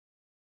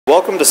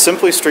Welcome to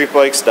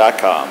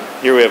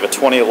SimplyStreetBikes.com. Here we have a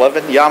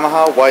 2011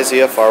 Yamaha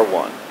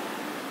YZF-R1.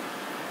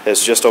 It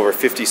has just over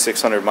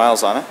 5,600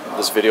 miles on it.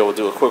 This video will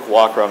do a quick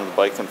walk around the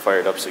bike, then fire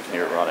it up so you can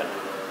hear it running.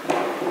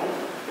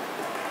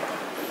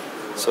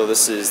 So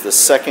this is the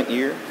second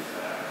year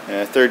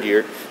and third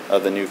year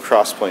of the new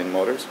crossplane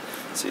motors.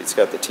 See, it's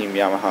got the Team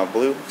Yamaha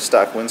Blue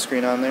stock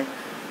windscreen on there.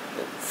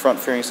 The front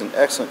fairing's in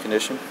excellent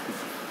condition.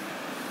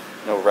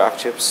 No rock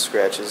chips,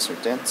 scratches, or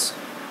dents.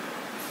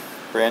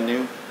 Brand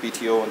new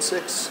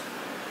BTO-16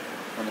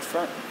 on the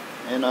front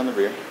and on the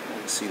rear. You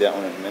can see that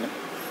one in a minute.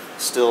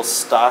 Still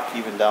stock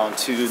even down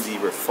to the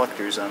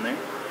reflectors on there.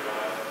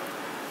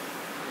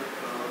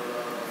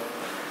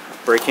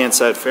 Brake hand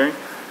side fairing.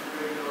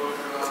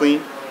 Clean.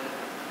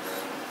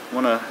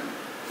 One of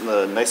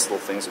the nice little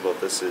things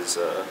about this is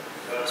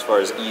as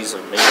far as ease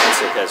of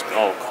maintenance, it has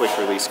all quick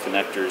release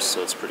connectors,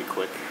 so it's pretty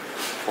quick.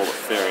 Pull the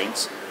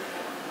fairings.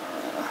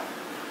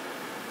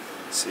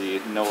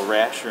 See, no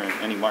rash or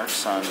any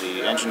marks on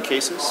the engine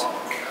cases,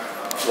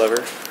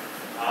 lever,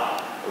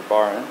 or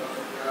bar end.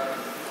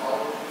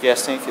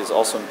 Gas tank is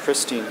also in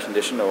pristine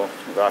condition, no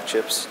rock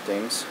chips,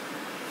 dings,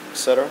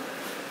 etc.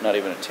 Not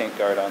even a tank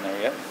guard on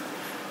there yet.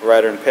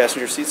 Rider and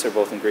passenger seats are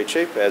both in great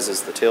shape, as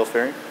is the tail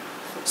fairing.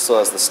 Still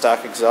has the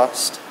stock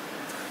exhaust.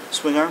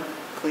 Swing arm,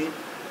 clean.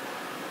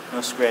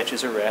 No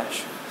scratches or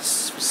rash.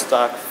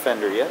 Stock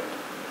fender yet.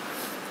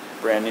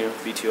 Brand new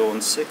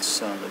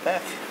BTO-16 on the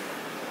back.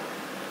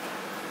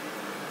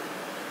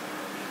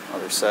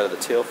 Other side of the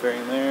tail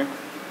fairing there.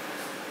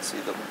 See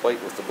the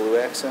white with the blue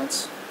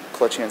accents.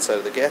 Clutch hand side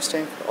of the gas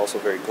tank, also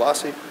very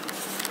glossy,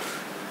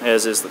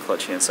 as is the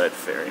clutch hand side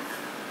fairing.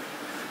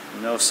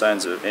 No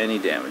signs of any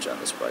damage on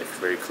this bike,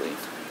 very clean.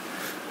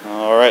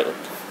 Alright,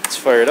 let's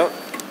fire it up.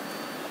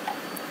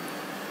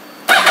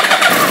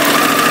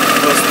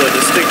 Notice the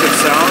distinctive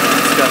sound.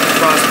 It's got the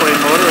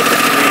crossplane motor with the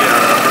three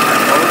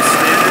modes,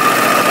 standard,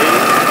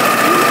 80,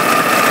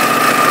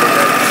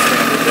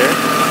 standard there.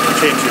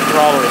 Change your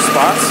throttle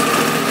response.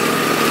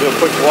 Do a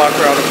quick walk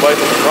around the bike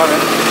with it running.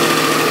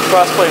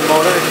 Crossplane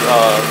motor,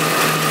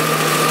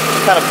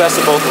 kind of best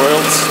of both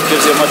worlds.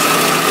 Gives you a much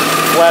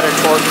flatter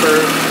torque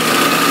curve.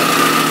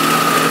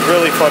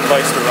 Really fun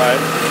bikes to ride.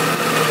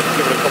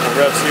 Give it a couple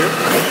revs here.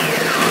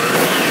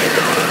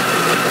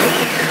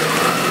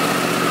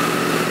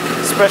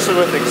 Especially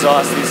with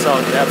exhaust, these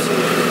sound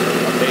absolutely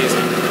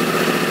amazing.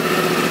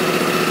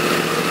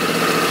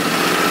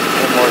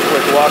 One more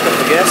quick walk up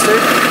the gas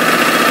tank.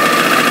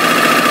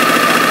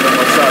 One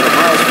more shot of the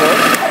miles for it.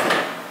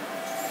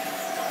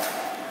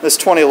 This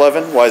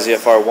 2011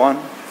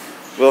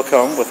 YZF-R1 will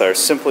come with our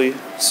Simply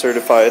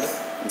certified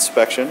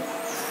inspection,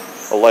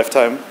 a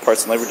lifetime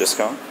parts and labor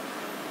discount,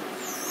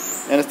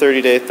 and a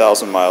 30-day,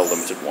 1,000-mile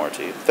limited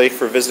warranty. Thank you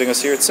for visiting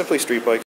us here at Simply Street Bikes.